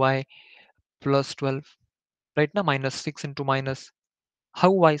minus 2y plus 12, right ना, minus 6 into minus,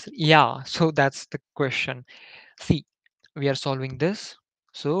 how why, या, so that's the question. See, we are solving this,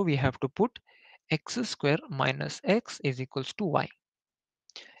 so we have to put x square minus x is equals to y.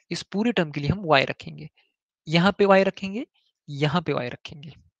 इस पूरे term के लिए हम y रखेंगे, यहाँ पे y रखेंगे, यहाँ पे y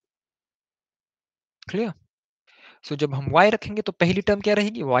रखेंगे. क्लियर? सो जब हम y रखेंगे तो पहली टर्म क्या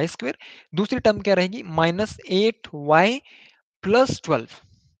रहेगी, y स्क्वायर. दूसरी टर्म क्या रहेगी, minus 8y plus 12.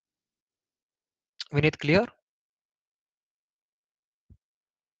 Vineet, clear?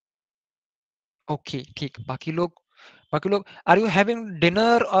 Okay, ठीक. बाकी लोग आर यू हैविंग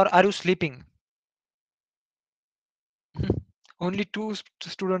डिनर और are you sleeping? Only two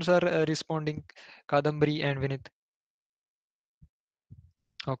students are responding, Kadambari and Vinith.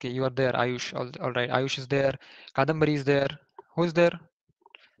 Okay, you are there, Ayush. All right, Ayush is there. Kadambari is there. Who is there?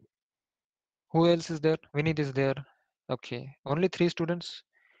 Who else is there? Vinith is there. Okay, only three students.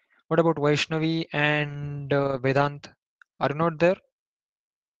 What about Vaishnavi and Vedant? Are you not there?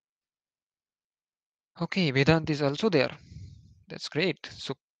 Okay, Vedant is also there. That's great.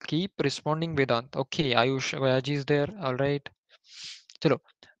 So keep responding, Vedant. Okay, Ayush Vayaji is there. All right. चलो,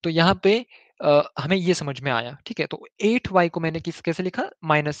 तो यहाँ पे हमें ये समझ में आया. ठीक है, तो 8y को मैंने कैसे लिखा,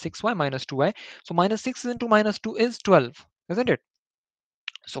 -6y -2y. So -6 into -2 is 12, isn't it?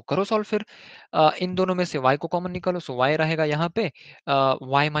 सो करो सॉल्व फिर. इन दोनों में से y को कॉमन निकालो, सो y रहेगा यहाँ पे,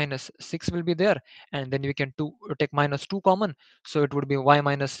 y -6 will be there, and then we can take -2 common, so it would be y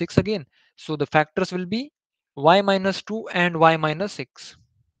 -6 again. So the factors will be y -2 and y -6.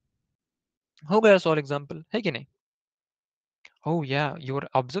 हो गया सॉल्व एग्जाम्पल, है कि नहीं? Oh yeah, you are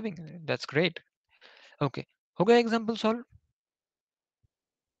observing. That's great. Okay. हो गया example solve?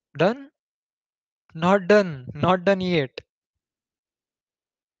 Done? Not done. Not done yet.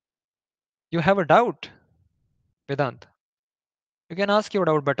 You have a doubt, Vedant? You can ask your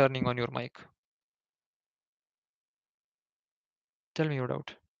doubt by turning on your mic. Tell me your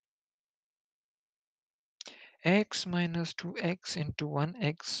doubt. X minus 2x into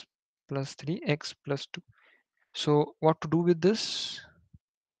 1x plus 3x plus 2. So what to do with this?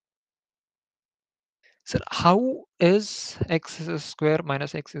 Sir, how is x square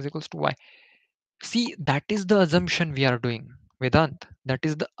minus x is equals to y? See, that is the assumption we are doing, Vedant. That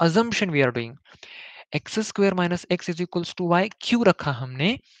is the assumption we are doing. X square minus x is equals to y क्यों रखा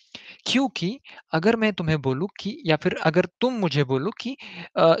हमने? क्योंकि अगर मैं तुम्हें बोलूँ कि, या फिर अगर तुम मुझे बोलो कि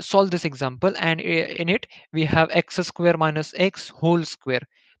solve this example and in it we have x square minus x whole square,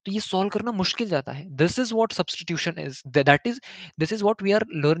 तो ये सॉल्व करना मुश्किल जाता है. This is what substitution is, that is, this is what we are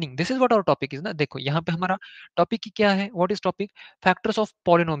learning, this is what our topic is ना. देखो यहाँ पे हमारा टॉपिक क्या है, what is topic, factors of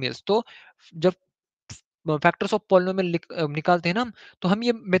polynomials. तो जब फैक्टर्स ऑफ पॉलिनोमियल निकालते हैं ना हम, तो हम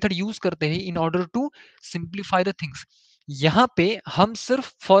ये मेथड यूज करते हैं in order to simplify the things. यहाँ पे हम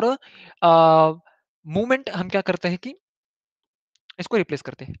सिर्फ फॉर मोमेंट हम क्या करते हैं कि इसको रिप्लेस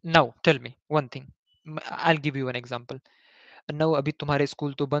करते हैं. Now tell me one thing, I give you an example. Now अभी तुम्हारे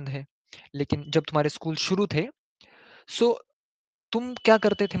स्कूल तो बंद है, लेकिन जब तुम्हारे स्कूल शुरू थे, सो तुम क्या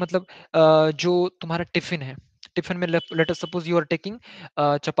करते थे मतलब जो तुम्हारा टिफिन है, टिफिन में let us suppose you are taking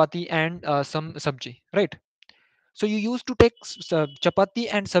chapati and some sabji, right? So you used to take chapati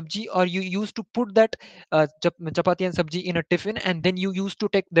and sabji, or you used to put that chapati and sabji in a tiffin, and then you used to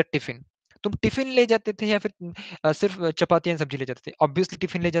take that tiffin. तुम tiffin ले जाते थे या फिर सिर्फ चपाती and सब्जी ले जाते थे? ऑब्वियसली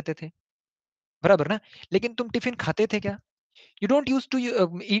टिफिन ले जाते थे, बराबर ना? लेकिन तुम टिफिन खाते थे क्या? You don't use to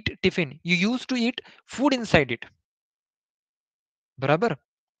eat tiffin, you use to eat food inside it, बराबर?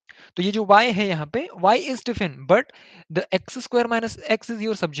 तो ये जो y है यहाँ पे, y is tiffin, but the x square minus x is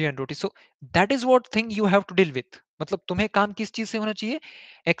your सब्जी and roti, so that is what thing you have to deal with. मतलब तुम्हें काम किस चीज से होना चाहिए?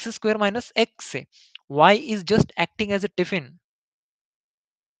 एक्स स्क्वायर माइनस एक्स से। y is just acting as a tiffin,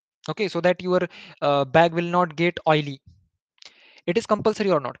 okay, so that your bag will not get oily. It is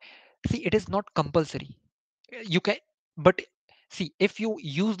compulsory or not? See, it is not compulsory. You can, but see, if you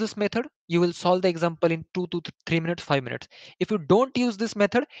use this method, you will solve the example in 2 to 3 minutes, 5 minutes. If you don't use this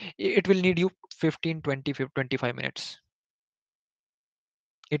method, it will need you 15, 20, 25 minutes.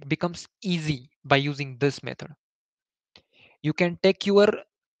 It becomes easy by using this method. You can take your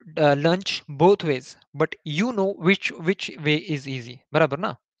lunch both ways, but you know which way is easy, बराबर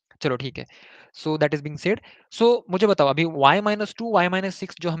ना? चलो ठीक है, so that is being said. So मुझे बताओ अभी y minus 2 y minus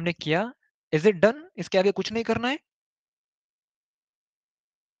 6 जो हमने किया, is it done? इसके आगे कुछ नहीं करना है?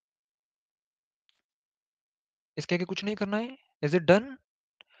 इसके आगे कुछ नहीं करना है? Is it done?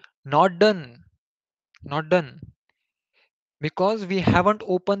 Not done. Not done. Because we haven't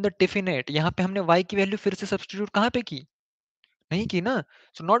opened the tiffin yet. यहाँ पे हमने y की वैल्यू फिर से सब्स्टिट्यूट कहाँ पे की? नहीं की ना?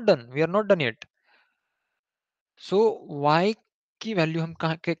 So not done. We are not done yet. So y की वैल्यू हम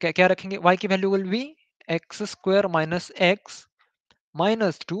कहाँ क्या रखेंगे? Y की value will be x square minus x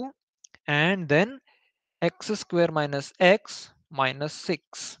minus 2, and then x square minus x minus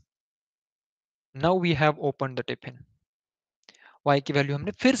 6. Now we have opened the tiffin. Y की value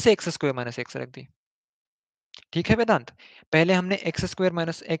हमने फिर से x square minus x रख दी। ठीक है वेदांत? पहले हमने x square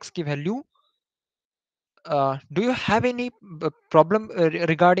minus x की value, do you have any problem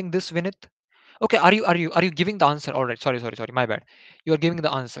regarding this, Vinith? Okay, are you giving the answer? All right, sorry, my bad. You are giving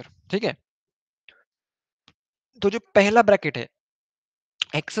the answer. ठीक है? तो जो पहला ब्रैकेट है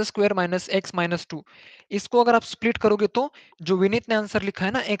x square minus x minus two, इसको अगर आप split करोगे तो जो विनीत ने आंसर लिखा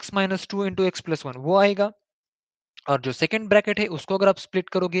है ना x minus two into x plus one, वो आएगा। और जो सेकंड ब्रैकेट है उसको अगर आप स्प्लिट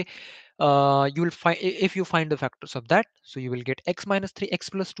करोगे, you will find, if you find the factors of that, so you will get x minus three x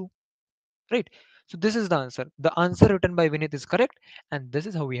plus two, right? So this is the answer. The answer written by Vinith is correct, and this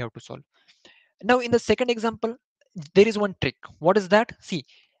is how we have to solve. Now in the second example, there is one trick. What is that? See,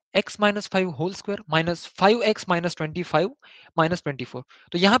 x minus 5 whole square minus 5x minus 25 minus 24,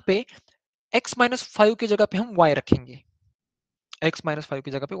 तो यहाँ पे x minus five की जगह पे हम y रखेंगे, x minus five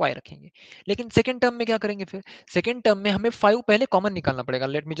की जगह पे y रखेंगे। लेकिन सेकंड टर्म में क्या करेंगे? फिर सेकंड टर्म में हमें 5 पहले कॉमन निकालना पड़ेगा।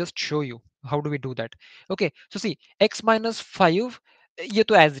 Let me just show you how do we do that. Okay, so C, x minus five ये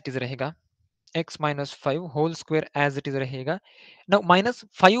तो एज इट इज रहेगा, x minus five whole square as it is रहेगा। नाउ माइनस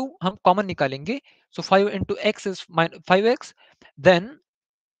फाइव हम common निकालेंगे, so five into x is five x, then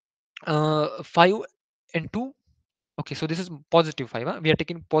five into, okay, so this is positive 5, huh? We are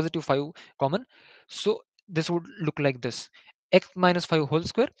taking positive 5 common, so this would look like this: x minus 5 whole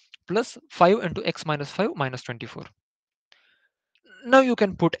square plus 5 into x minus 5 minus 24. Now you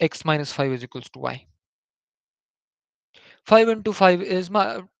can put x minus 5 is equals to y. 5 into 5 is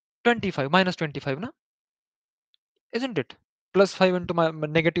 25 minus 25 na, isn't it? Plus 5 into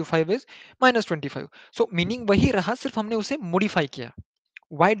negative 5 is minus 25. So meaning वही रहा, सिर्फ हमने उसे modify किया।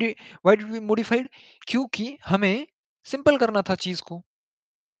 Why did we modified? क्योंकि हमें simple करना था चीज को,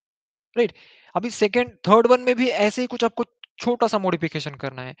 राइट? अभी सेकंड थर्ड वन में भी ऐसे ही कुछ आपको छोटा सा मॉडिफिकेशन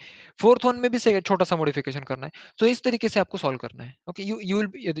करना है, फोर्थ वन में भी छोटा सा मॉडिफिकेशन करना है, तो इस तरीके से आपको सॉल्व करना है। Okay, you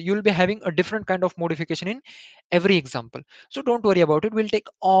will be having a different kind of modification in every example, so don't worry about it. We'll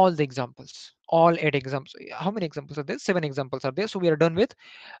take all the examples, all 8 examples. How many examples are there? 7 examples are there, so we are done with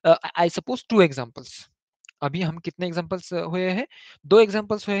I suppose 2 examples. अभी हम कितने examples हुए हैं? 2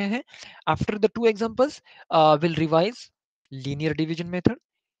 examples हुए हैं। After the 2 examples will revise linear division method,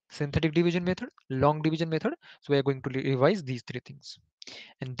 synthetic division method, long division method. So we are going to revise these 3 things,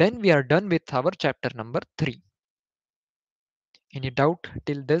 and then we are done with our chapter number 3. Any doubt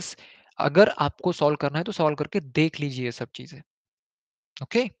till this? अगर आपको solve करना है तो solve करके देख लीजिए ये सब चीजें।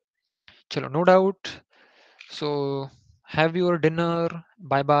 ओके, चलो, no doubt. So have your dinner,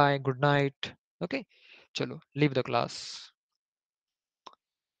 bye bye, good night. Okay, चलो, leave the class,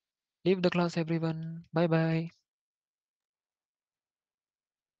 leave the class everyone, bye bye,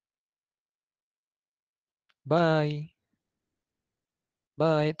 bye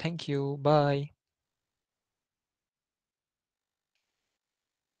bye, thank you, bye.